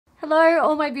Hello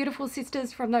all my beautiful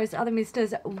sisters from those other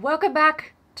misters. Welcome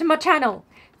back to my channel.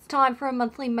 It's time for a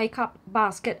monthly makeup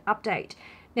basket update.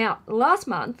 Now last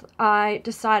month I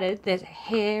decided, there's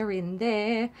hair in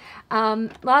there,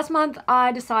 last month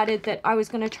I decided that I was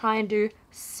going to try and do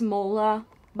smaller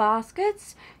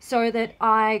baskets so that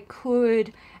I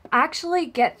could actually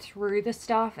get through the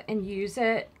stuff and use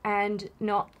it and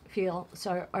not feel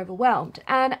so overwhelmed.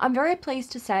 And I'm very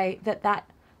pleased to say that that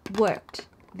worked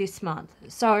this month.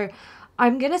 So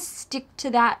I'm going to stick to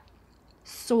that,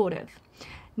 sort of.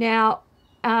 Now,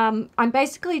 I'm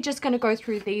basically just going to go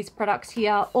through these products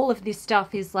here. All of this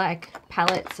stuff is like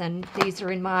palettes, and these are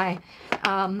in my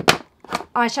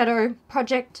eyeshadow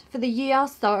project for the year,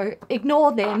 so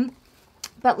ignore them.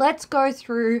 But let's go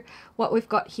through what we've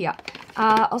got here.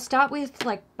 I'll start with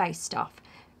like base stuff.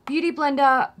 Beauty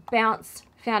Blender Bounce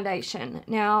Foundation.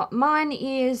 Now mine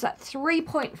is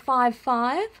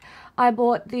 3.55. I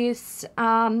bought this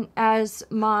as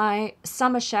my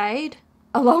summer shade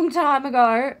a long time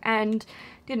ago and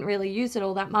didn't really use it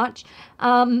all that much.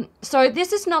 So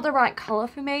this is not the right color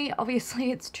for me.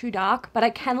 Obviously it's too dark, but I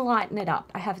can lighten it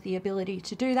up. I have the ability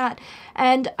to do that,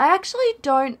 and I actually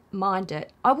don't mind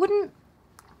it. I wouldn't,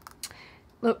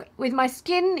 look, with my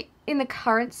skin in the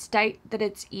current state that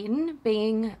it's in,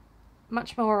 being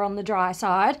much more on the dry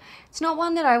side, it's not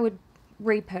one that I would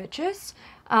repurchase,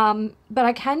 but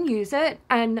I can use it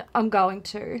and I'm going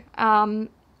to.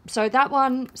 So that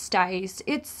one stays.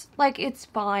 It's like, it's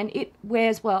fine. It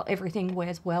wears well. Everything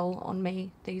wears well on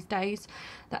me these days.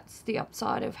 That's the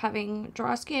upside of having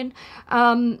dry skin.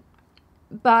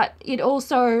 But it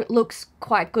also looks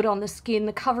quite good on the skin.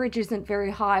 The coverage isn't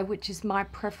very high, which is my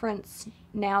preference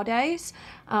nowadays,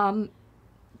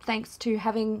 thanks to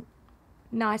having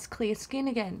nice clear skin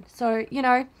again. So, you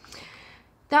know,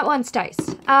 that one stays.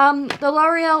 The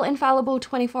L'Oreal Infallible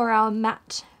 24-Hour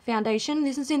Matte Foundation.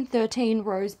 This is in 13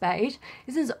 Rose Beige.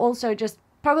 This is also just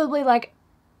probably like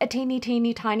a teeny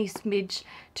tiny smidge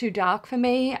too dark for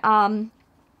me.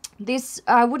 This,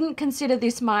 I wouldn't consider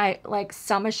this my like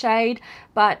summer shade,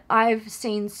 but I've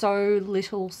seen so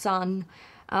little sun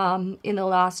in the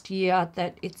last year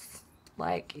that it's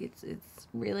like, it's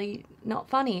really not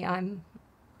funny. I'm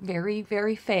very,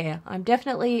 very fair. I'm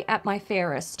definitely at my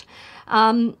fairest.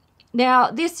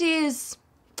 Now this is,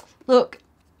 look,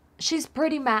 she's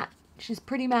pretty matte. She's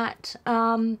pretty matte.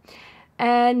 And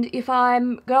if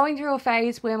I'm going through a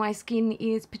phase where my skin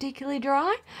is particularly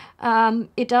dry,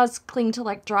 it does cling to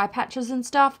like dry patches and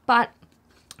stuff, but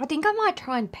I think I might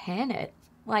try and pan it.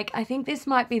 Like, I think this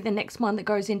might be the next one that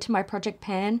goes into my project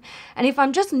pan. And if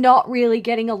I'm just not really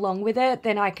getting along with it,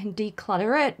 then I can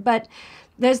declutter it. But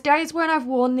there's days when I've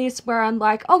worn this where I'm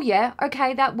like, oh yeah,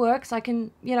 okay, that works. I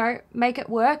can, you know, make it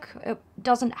work. It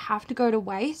doesn't have to go to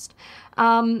waste.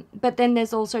 But then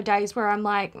there's also days where I'm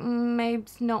like, maybe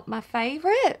it's not my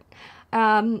favorite.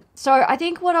 So I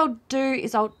think what I'll do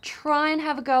is I'll try and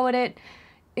have a go at it.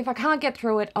 If I can't get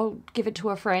through it, I'll give it to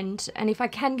a friend. And if I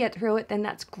can get through it, then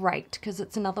that's great, because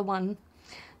it's another one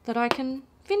that I can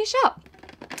finish up.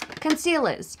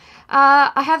 Concealers.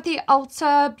 I have the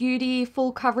Ulta Beauty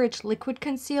Full Coverage Liquid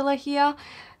Concealer here.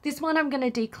 This one I'm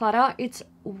going to declutter. It's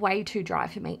way too dry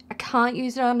for me. I can't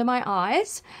use it under my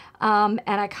eyes, and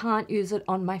I can't use it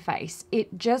on my face.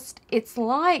 It's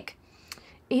like,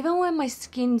 even when my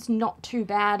skin's not too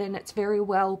bad and it's very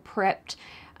well prepped,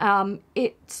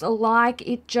 it's like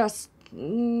it just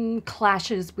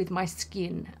clashes with my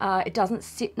skin. It doesn't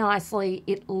sit nicely.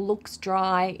 It looks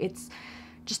dry. It's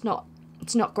just not,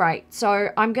 it's not great. So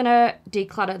I'm going to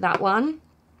declutter that one.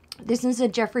 This is a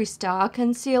Jeffree Star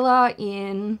concealer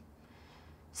in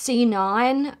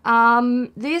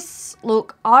C9. This,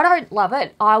 look, I don't love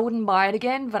it. I wouldn't buy it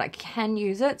again, but I can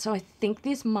use it. So I think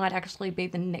this might actually be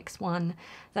the next one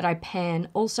that I pan.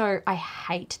 Also, I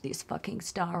hate this fucking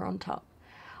star on top.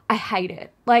 I hate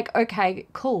it. Like, okay,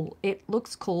 cool. It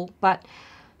looks cool, but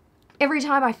every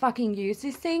time I fucking use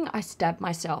this thing, I stab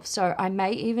myself. So I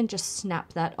may even just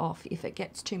snap that off if it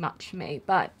gets too much for me.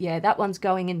 But yeah, that one's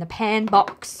going in the pan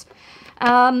box.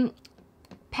 Power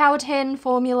 10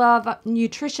 Formula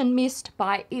Nutrition Mist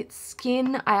by It's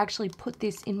Skin. I actually put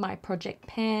this in my project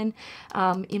pan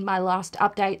in my last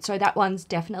update, so that one's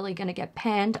definitely going to get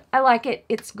panned. I like it.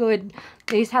 It's good.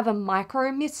 These have a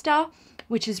micro mister,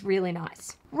 which is really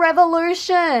nice.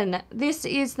 Revolution. This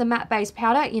is the matte base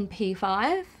powder in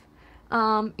P5.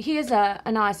 Here's a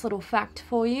nice little fact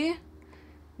for you.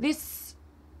 This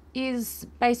is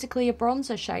basically a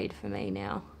bronzer shade for me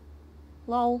now.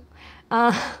 Lol.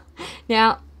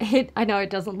 Now, I know it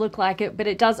doesn't look like it, but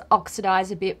it does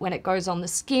oxidize a bit when it goes on the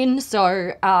skin,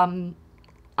 so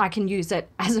I can use it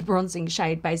as a bronzing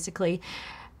shade, basically.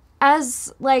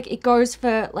 as like it goes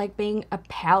for like being a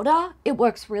powder, it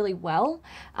works really well.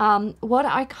 What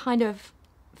I kind of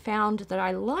found that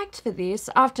I liked for this,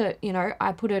 after, you know,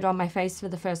 I put it on my face for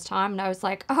the first time and I was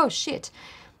like, oh shit,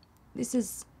 this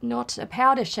is not a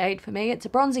powder shade for me, it's a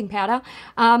bronzing powder.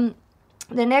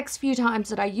 The next few times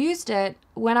that I used it,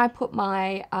 when I put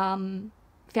my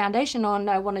foundation on,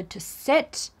 I wanted to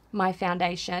set my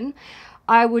foundation,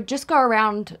 I would just go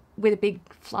around with a big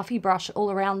fluffy brush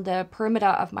all around the perimeter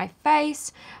of my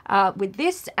face with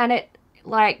this, and it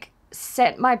like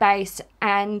set my base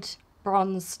and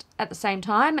bronzed at the same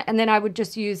time. And then I would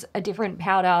just use a different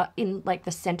powder in like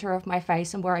the center of my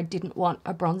face and where I didn't want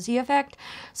a bronzy effect.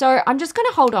 So I'm just going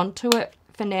to hold on to it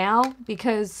for now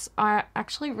because I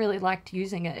actually really liked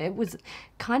using it. It was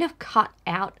kind of cut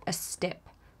out a step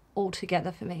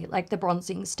altogether for me, like the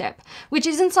bronzing step, which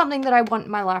isn't something that I want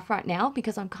in my life right now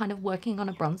because I'm kind of working on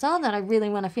a bronzer that I really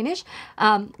want to finish,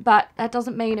 but that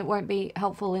doesn't mean it won't be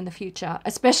helpful in the future,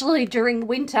 especially during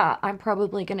winter. I'm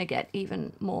probably going to get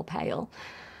even more pale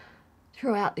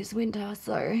throughout this winter,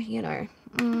 so you know,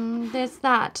 there's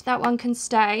that one can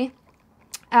stay.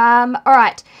 All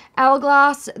right,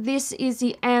 Hourglass, this is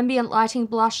the Ambient Lighting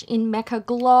Blush in Mecha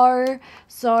Glow.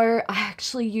 So I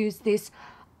actually used this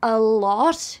a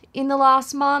lot in the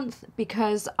last month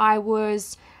because I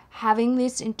was having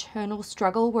this internal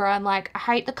struggle where I'm like, I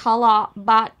hate the color,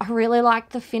 but I really like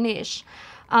the finish.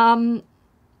 And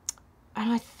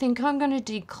I think I'm going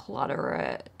to declutter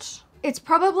it. It's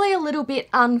probably a little bit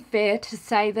unfair to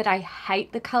say that I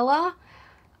hate the color.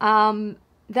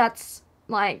 That's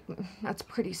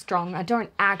pretty strong. I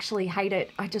don't actually hate it.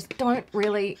 I just don't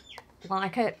really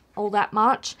like it all that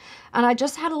much. And I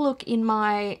just had a look in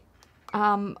my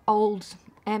old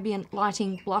Ambient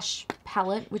Lighting Blush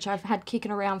palette, which I've had kicking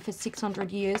around for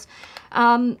 600 years.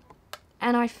 And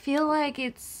I feel like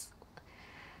it's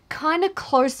kind of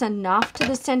close enough to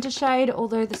the center shade,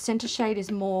 although the center shade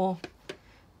is more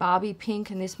Barbie pink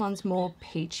and this one's more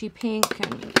peachy pink.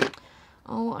 And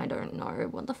oh, I don't know.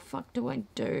 What the fuck do I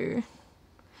do?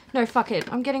 No, fuck it.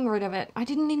 I'm getting rid of it. I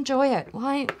didn't enjoy it.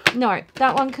 Why? No,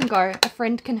 that one can go. A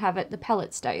friend can have it. The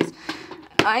palette stays.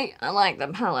 I like the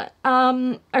palette.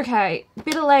 Okay.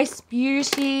 Bitter Lace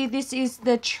Beauty. This is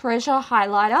the Treasure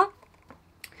Highlighter.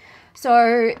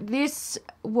 So this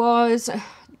was,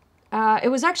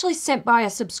 it was actually sent by a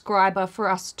subscriber for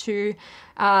us to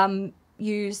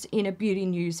use in a beauty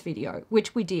news video,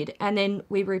 which we did. And then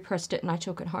we repressed it and I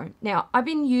took it home. Now, I've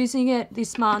been using it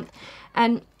this month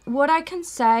and what I can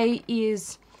say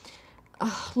is,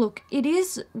 look, it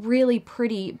is really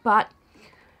pretty, but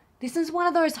this is one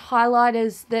of those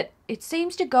highlighters that it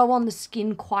seems to go on the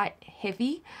skin quite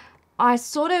heavy. I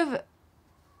feel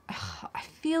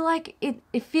like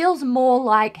it feels more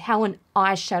like how an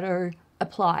eyeshadow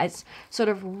applies, sort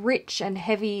of rich and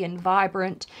heavy and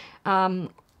vibrant. And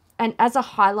as a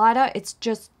highlighter, it's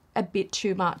just a bit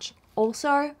too much.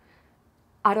 Also,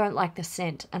 I don't like the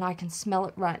scent and I can smell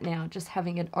it right now just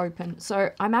having it open.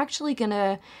 So I'm actually going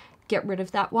to get rid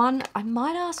of that one. I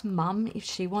might ask Mum if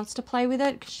she wants to play with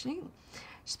it because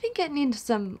she's been getting into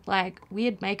some like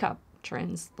weird makeup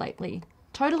trends lately.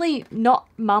 Totally not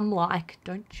Mum-like.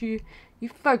 Don't you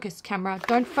focus, camera.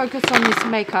 Don't focus on this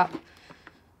makeup.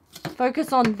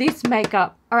 Focus on this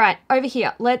makeup. All right, over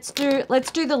here. Let's do the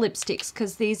lipsticks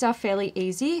because these are fairly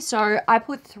easy. So I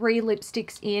put 3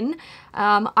 lipsticks in.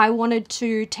 I wanted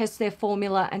to test their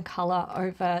formula and color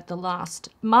over the last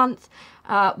month,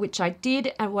 which I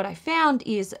did. And what I found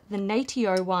is the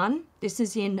Natio one. This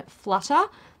is in Flutter.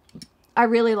 I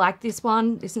really like this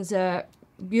one. This is a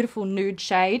beautiful nude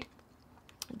shade.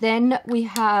 Then we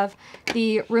have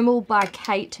the Rimmel by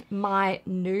Kate My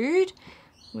Nude,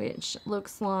 which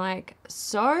looks like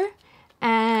so.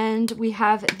 And we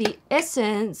have the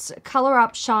Essence Color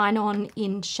Up Shine On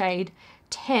in shade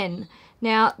 10.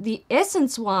 Now, the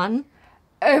Essence one,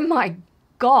 oh my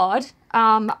God,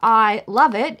 I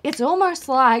love it. It's almost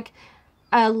like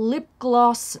a lip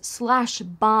gloss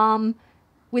 / balm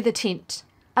with a tint.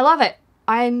 I love it.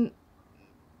 I'm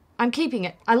keeping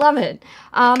it. I love it.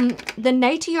 The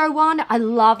Natio one, I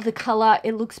love the color.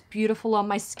 It looks beautiful on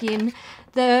my skin.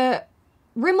 The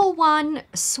Rimmel one,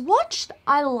 swatched,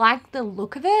 I like the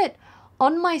look of it.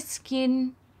 On my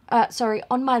skin,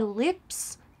 on my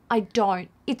lips, I don't.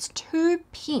 It's too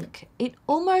pink. It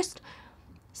almost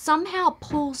somehow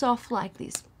pulls off like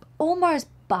this almost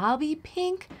Barbie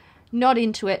pink. Not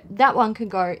into it. That one can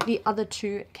go. The other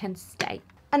 2 can stay.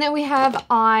 And then we have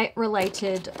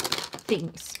eye-related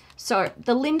things. So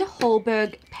the Linda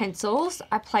Hallberg pencils,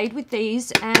 I played with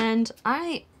these and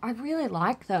I really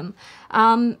like them.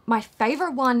 My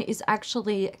favorite one is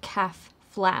actually CAF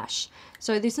Flash.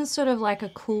 So this is sort of like a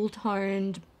cool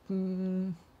toned,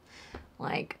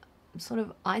 like sort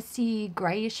of icy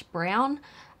grayish brown.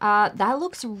 That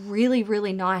looks really,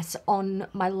 really nice on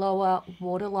my lower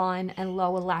waterline and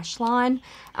lower lash line.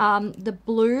 The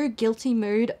blue, Guilty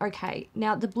Mood. Okay,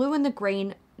 now the blue and the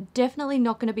green, definitely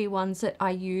not going to be ones that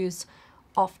I use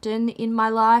often in my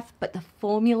life, but the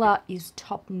formula is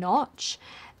top notch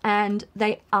and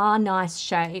they are nice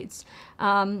shades.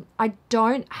 I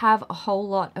don't have a whole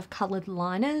lot of colored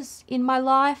liners in my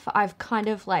life. I've kind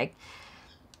of like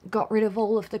got rid of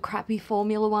all of the crappy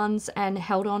formula ones and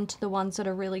held on to the ones that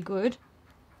are really good.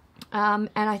 And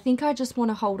I think I just want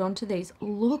to hold on to these.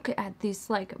 Look at this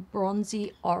like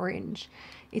bronzy orange.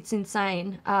 It's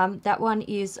insane. That one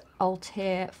is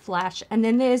Ulta Flash. And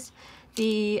then there's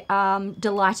the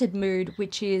Delighted Mood,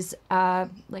 which is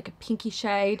like a pinky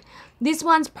shade. This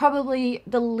one's probably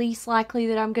the least likely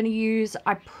that I'm going to use.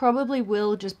 I probably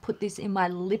will just put this in my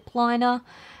lip liner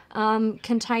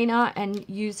container and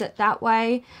use it that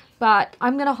way, but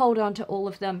I'm going to hold on to all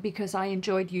of them because I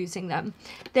enjoyed using them.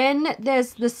 Then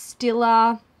there's the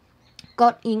Stila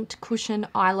Got Inked Cushion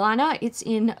Eyeliner. It's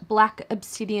in Black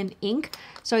Obsidian ink.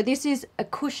 So this is a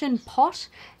cushion pot.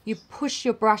 You push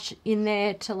your brush in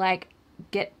there to like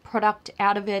get product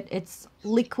out of it. It's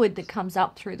liquid that comes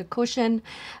up through the cushion.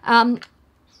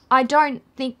 I don't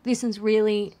think this is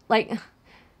really like,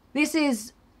 this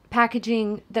is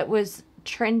packaging that was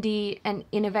trendy and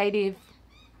innovative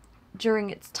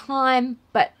during its time,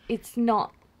 but it's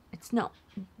not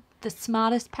the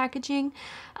smartest packaging.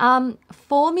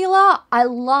 Formula I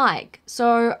like,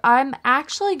 so I'm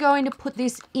actually going to put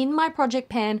this in my project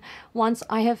pan once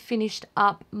I have finished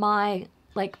up my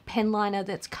like pen liner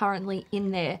that's currently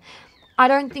in there. I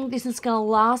don't think this is going to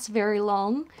last very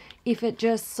long if it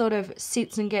just sort of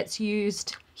sits and gets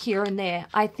used here and there.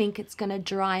 I think it's going to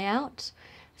dry out.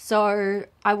 So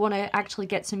I want to actually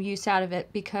get some use out of it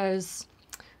because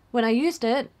when I used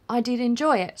it, I did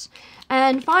enjoy it.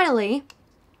 And finally,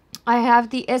 I have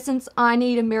the Essence I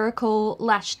Need a Miracle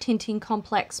Lash Tinting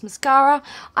Complex Mascara.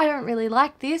 I don't really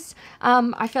like this.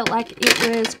 I felt like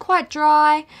it was quite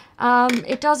dry.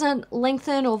 It doesn't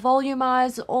lengthen or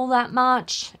volumize all that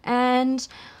much. And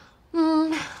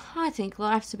I think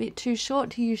life's a bit too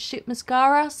short to use shit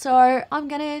mascara, so I'm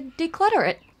going to declutter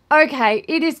it. Okay,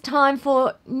 it is time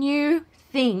for new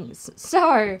things.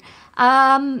 So,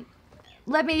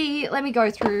 let me go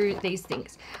through these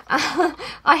things.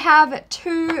 I have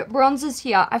two bronzers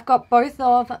here. I've got both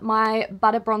of my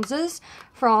butter bronzers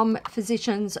from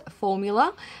Physicians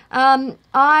Formula. What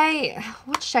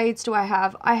shades do I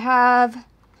have? I have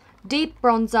Deep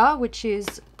Bronzer, which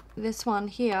is this one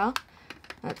here.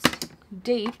 That's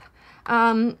deep.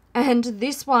 And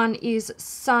this one is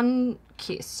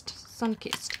Sun-Kissed.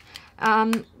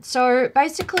 So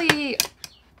basically,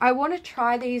 I want to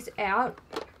try these out.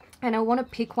 And I want to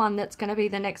pick one that's going to be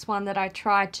the next one that I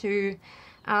try to,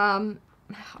 I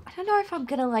don't know if I'm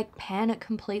going to like pan it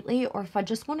completely or if I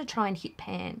just want to try and hit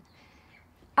pan.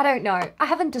 I don't know. I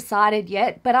haven't decided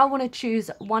yet, but I want to choose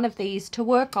one of these to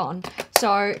work on.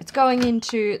 So it's going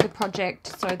into the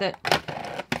project so that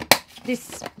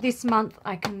this month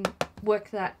I can work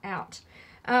that out.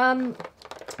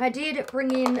 I did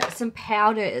bring in some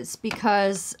powders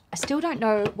because I still don't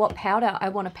know what powder I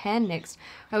want to pan next.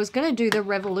 I was going to do the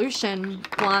Revolution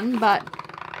one, but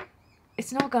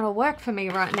it's not going to work for me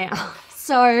right now.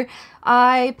 So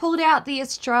I pulled out the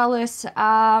Australis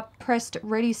Pressed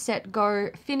Ready Set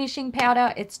Go finishing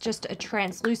powder. It's just a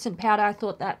translucent powder. I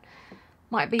thought that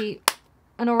might be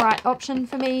an alright option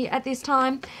for me at this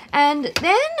time. And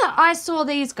then I saw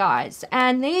these guys,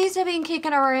 and these have been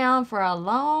kicking around for a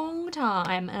long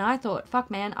time, and I thought, fuck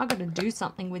man, I gotta do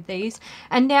something with these,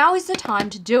 and now is the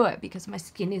time to do it because my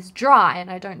skin is dry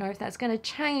and I don't know if that's going to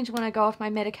change when I go off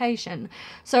my medication.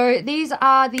 So these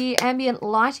are the Ambient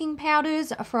lighting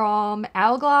powders from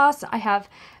Hourglass. I have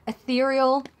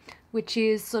Ethereal, which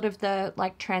is sort of the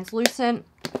like translucent.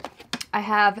 I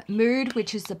have Mood,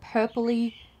 which is the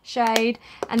purpley shade,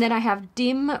 and then I have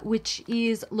Dim, which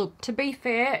is, look, to be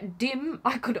fair, Dim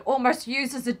I could almost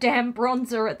use as a damn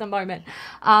bronzer at the moment.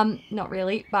 Not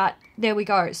really, but there we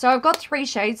go. So I've got 3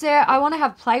 shades there. I want to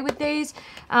have play with these.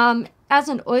 As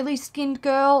an oily skinned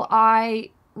girl, I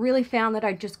really found that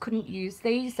I just couldn't use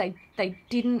these. They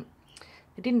didn't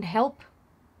help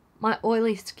my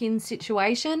oily skin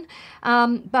situation,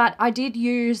 but I did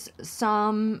use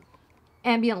some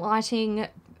Ambient lighting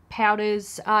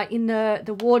powders in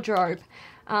the wardrobe.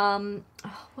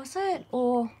 Was it?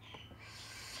 Or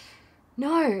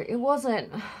No, it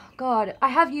wasn't. God, I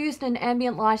have used an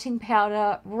ambient lighting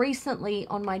powder recently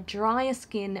on my drier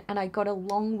skin and I got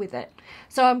along with it.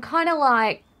 So I'm kind of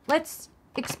like, let's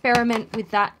experiment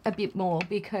with that a bit more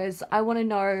because I want to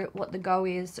know what the go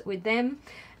is with them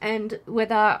and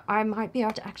whether I might be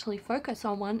able to actually focus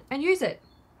on one and use it.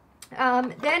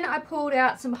 Then I pulled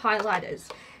out some highlighters.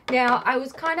 Now, I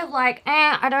was kind of like,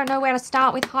 I don't know where to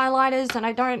start with highlighters and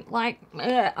I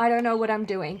don't know what I'm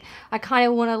doing. I kind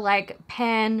of want to like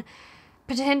pan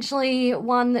potentially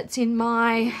one that's in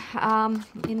my,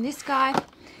 in this guy,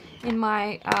 in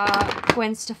my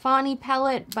Gwen Stefani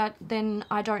palette, but then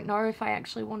I don't know if I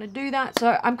actually want to do that.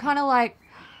 So I'm kind of like,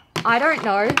 I don't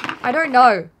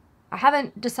know. I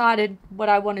haven't decided what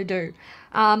I want to do.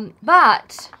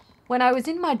 But when I was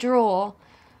in my drawer,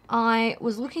 I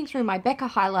was looking through my Becca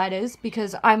highlighters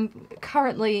because I'm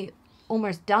currently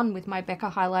almost done with my Becca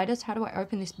highlighters. How do I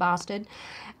open this bastard?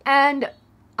 And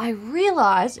I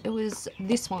realized it was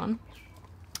this one.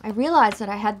 I realized that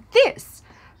I had this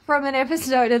from an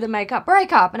episode of the Makeup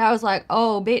Breakup. And I was like,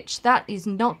 oh, bitch, that is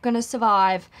not going to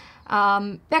survive.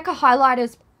 Becca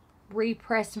highlighters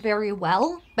repress very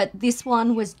well, but this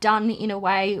one was done in a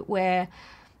way where,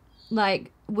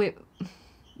 like,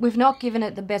 we've not given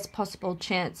it the best possible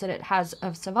chance that it has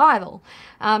of survival.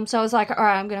 So I was like, all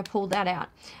right, I'm going to pull that out.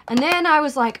 And then I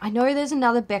was like, I know there's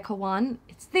another Becca one.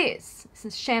 It's this. This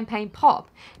is Champagne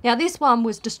Pop. Now, this one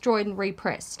was destroyed and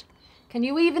repressed. Can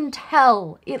you even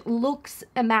tell? It looks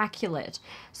immaculate.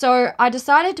 So I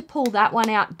decided to pull that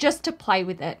one out just to play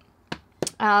with it.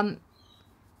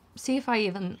 See if I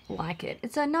even like it.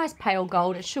 It's a nice pale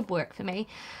gold. It should work for me.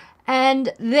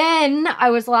 And then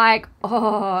I was like,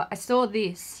 oh, I saw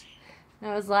this. And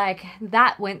I was like,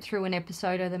 that went through an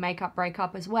episode of the Makeup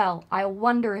Breakup as well. I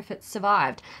wonder if it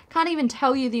survived. Can't even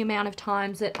tell you the amount of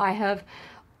times that I have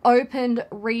opened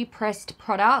repressed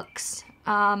products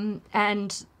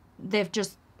and they've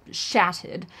just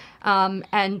shattered.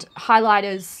 And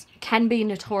highlighters can be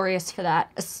notorious for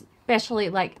that, especially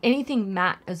like anything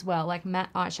matte as well, like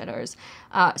matte eyeshadows,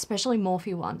 especially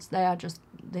Morphe ones. They're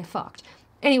fucked.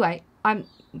 Anyway, I'm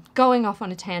going off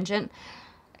on a tangent.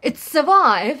 It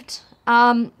survived,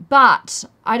 but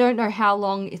I don't know how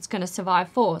long it's going to survive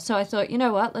for. So I thought, you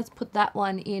know what, let's put that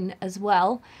one in as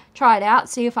well. Try it out,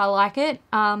 see if I like it.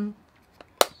 And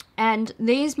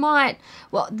these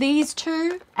these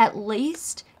two at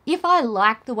least, if I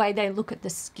like the way they look at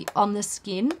on the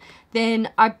skin,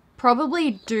 then I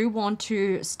probably do want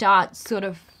to start sort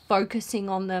of focusing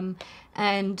on them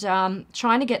and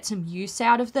trying to get some use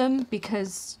out of them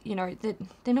because, you know,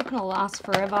 they're not going to last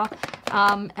forever.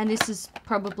 And this is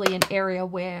probably an area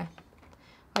where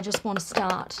I just want to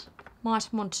start. Might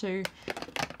want to,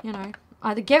 you know,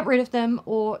 either get rid of them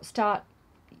or start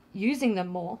using them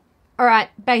more. All right,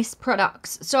 base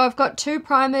products. So I've got two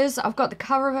primers. I've got the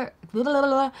Cover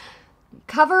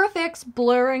FX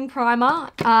Blurring Primer.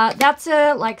 That's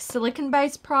a like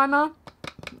silicone-based primer.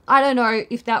 I don't know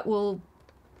if that will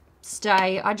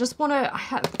stay. I just want to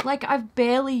I've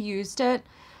barely used it,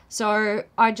 so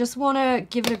I just want to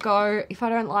give it a go. If I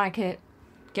don't like it,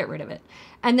 get rid of it.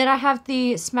 And then I have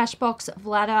the Smashbox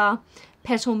Vlada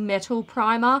Petal Metal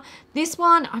Primer. This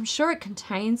one, I'm sure it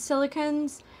contains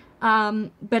silicones,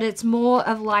 but it's more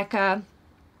of like a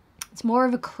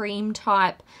cream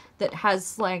type that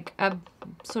has like a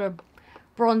sort of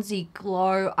bronzy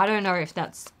glow. I don't know if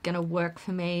that's gonna work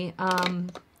for me.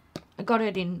 I got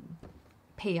it in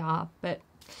PR, but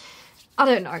I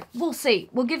don't know. We'll see.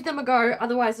 We'll give them a go.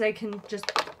 Otherwise, they can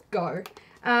just go.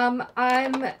 I'm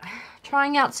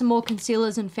trying out some more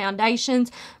concealers and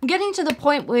foundations. I'm getting to the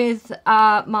point with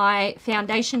my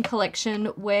foundation collection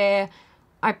where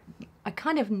I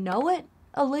kind of know it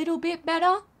a little bit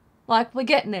better. Like, we're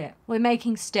getting there. We're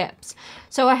making steps.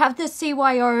 So I have the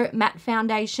CYO Matte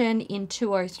Foundation in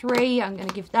 203. I'm going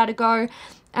to give that a go.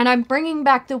 And I'm bringing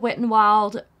back the Wet n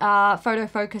Wild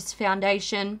Photofocus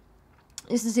Foundation.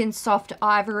 This is in Soft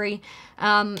Ivory.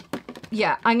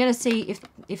 Yeah, I'm going to see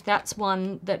if that's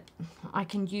one that I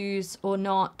can use or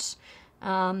not.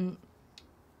 And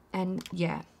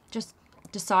yeah, just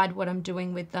decide what I'm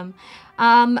doing with them.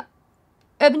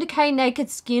 Urban Decay Naked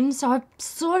Skin. So I've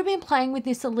sort of been playing with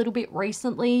this a little bit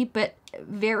recently, but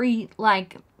very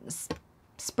like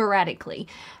sporadically.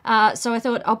 So I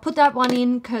thought I'll put that one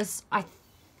in because I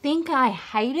think I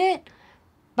hate it,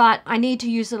 but I need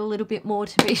to use it a little bit more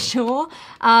to be sure.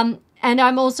 And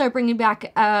I'm also bringing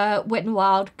back Wet n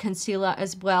Wild concealer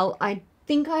as well. I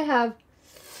think I have,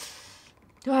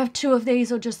 do I have two of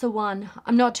these or just the one?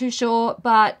 I'm not too sure,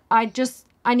 but I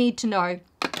need to know.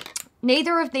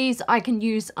 Neither of these I can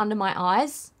use under my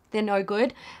eyes. They're no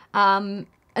good.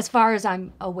 as far as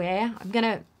I'm aware. I'm going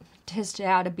to test it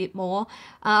out a bit more.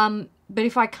 But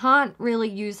if I can't really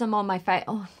use them on my face,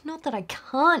 oh, not that I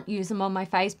can't use them on my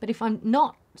face, but if I'm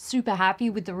not super happy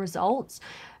with the results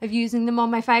of using them on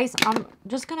my face, I'm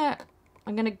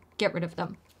gonna get rid of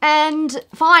them. And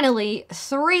finally,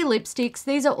 3 lipsticks.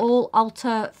 These are all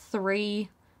Ulta 3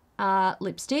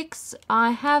 lipsticks.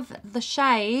 I have the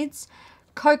shades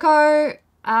Coco,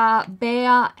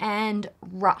 Bear, and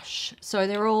Rush. So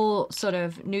they're all sort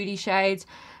of nudie shades.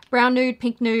 Brown nude,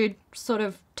 pink nude, sort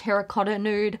of terracotta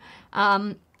nude.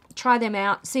 Try them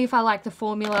out, see if I like the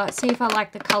formula, see if I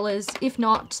like the colors. If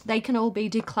not, they can all be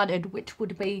decluttered, which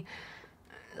would be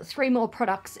 3 more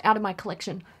products out of my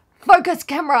collection. Focus,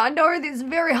 camera. I know this is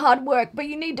very hard work, but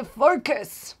you need to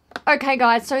focus. Okay,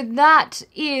 guys, so that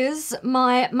is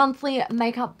my monthly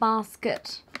makeup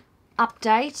basket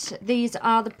update. These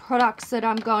are the products that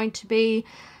I'm going to be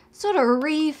sort of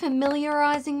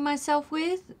re-familiarizing myself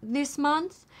with this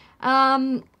month.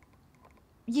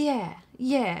 Yeah,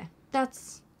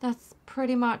 that's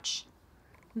pretty much,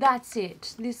 that's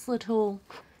it. This little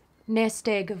nest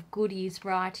egg of goodies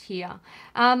right here.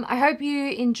 I hope you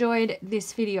enjoyed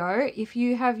this video. If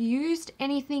you have used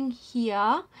anything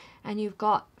here and you've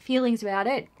got feelings about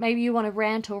it, maybe you want to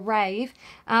rant or rave,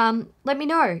 let me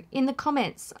know in the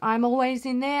comments. I'm always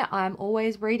in there. I'm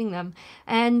always reading them.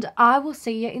 And I will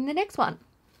see you in the next one.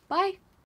 Bye.